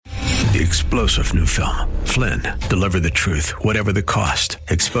The explosive new film, Flynn, Deliver the Truth, Whatever the Cost,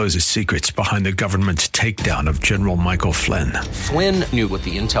 exposes secrets behind the government's takedown of General Michael Flynn. Flynn knew what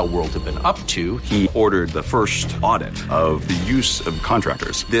the intel world had been up to. He ordered the first audit of the use of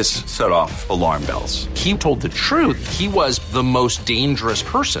contractors. This set off alarm bells. He told the truth. He was the most dangerous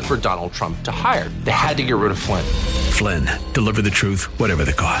person for Donald Trump to hire. They had to get rid of Flynn. Flynn, Deliver the Truth, Whatever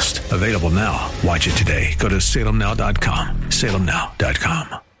the Cost. Available now. Watch it today. Go to salemnow.com.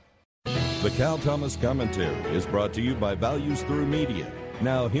 salemnow.com. The Cal Thomas Commentary is brought to you by Values Through Media.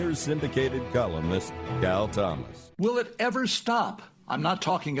 Now here's syndicated columnist Cal Thomas. Will it ever stop? I'm not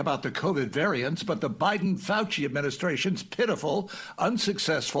talking about the COVID variants, but the Biden-Fauci administration's pitiful,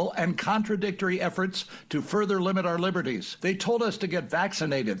 unsuccessful, and contradictory efforts to further limit our liberties. They told us to get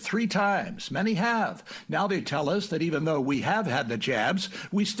vaccinated 3 times. Many have. Now they tell us that even though we have had the jabs,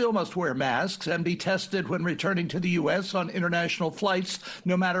 we still must wear masks and be tested when returning to the U.S. on international flights,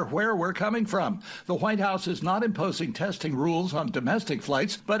 no matter where we're coming from. The White House is not imposing testing rules on domestic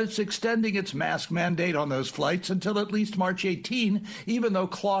flights, but it's extending its mask mandate on those flights until at least March 18, even though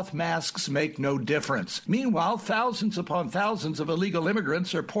cloth masks make no difference. Meanwhile, thousands upon thousands of illegal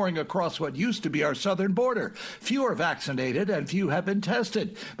immigrants are pouring across what used to be our southern border. Few are vaccinated and few have been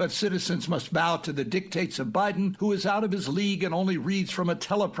tested, but citizens must bow to the dictates of Biden, who is out of his league and only reads from a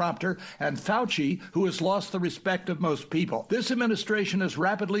teleprompter, and Fauci, who has lost the respect of most people. This administration is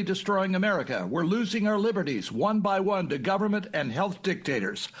rapidly destroying America. We're losing our liberties one by one to government and health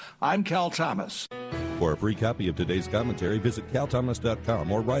dictators. I'm Cal Thomas. For a free copy of today's commentary, visit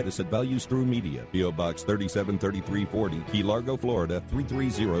calthomas.com or write us at Values Through Media, P.O. Box 373340, Key Largo, Florida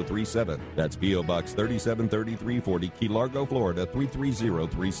 33037. That's P.O. Box 373340, Key Largo, Florida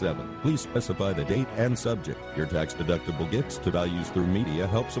 33037. Please specify the date and subject. Your tax-deductible gifts to Values Through Media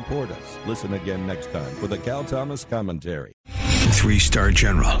help support us. Listen again next time for the Cal Thomas Commentary. 3-star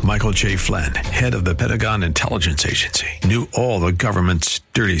General Michael J. Flynn, head of the Pentagon Intelligence Agency, knew all the government's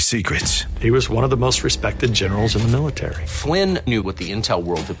dirty secrets. He was one of the most respected generals in the military. Flynn knew what the intel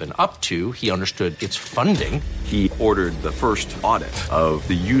world had been up to. He understood its funding. He ordered the first audit of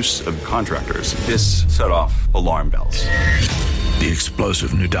the use of contractors. This set off alarm bells. The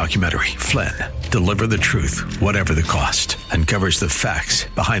explosive new documentary, Flynn, Deliver the Truth, Whatever the Cost, uncovers the facts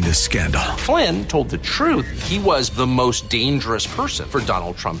behind this scandal. Flynn told the truth. He was the most dangerous person for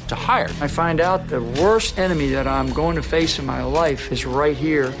Donald Trump to hire. I find out the worst enemy that I'm going to face in my life is right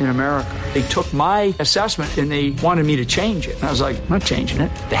here in America. They took my assessment and they wanted me to change it. And I was like, I'm not changing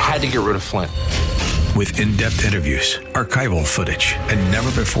it. They had to get rid of Flynn. With in-depth interviews, archival footage, and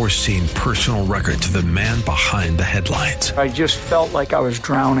never-before-seen personal records of the man behind the headlines. I just felt like I was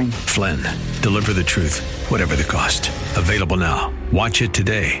drowning. Flynn, Deliver the Truth, Whatever the Cost. Available now. Watch it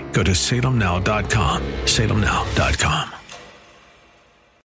today. Go to salemnow.com. salemnow.com.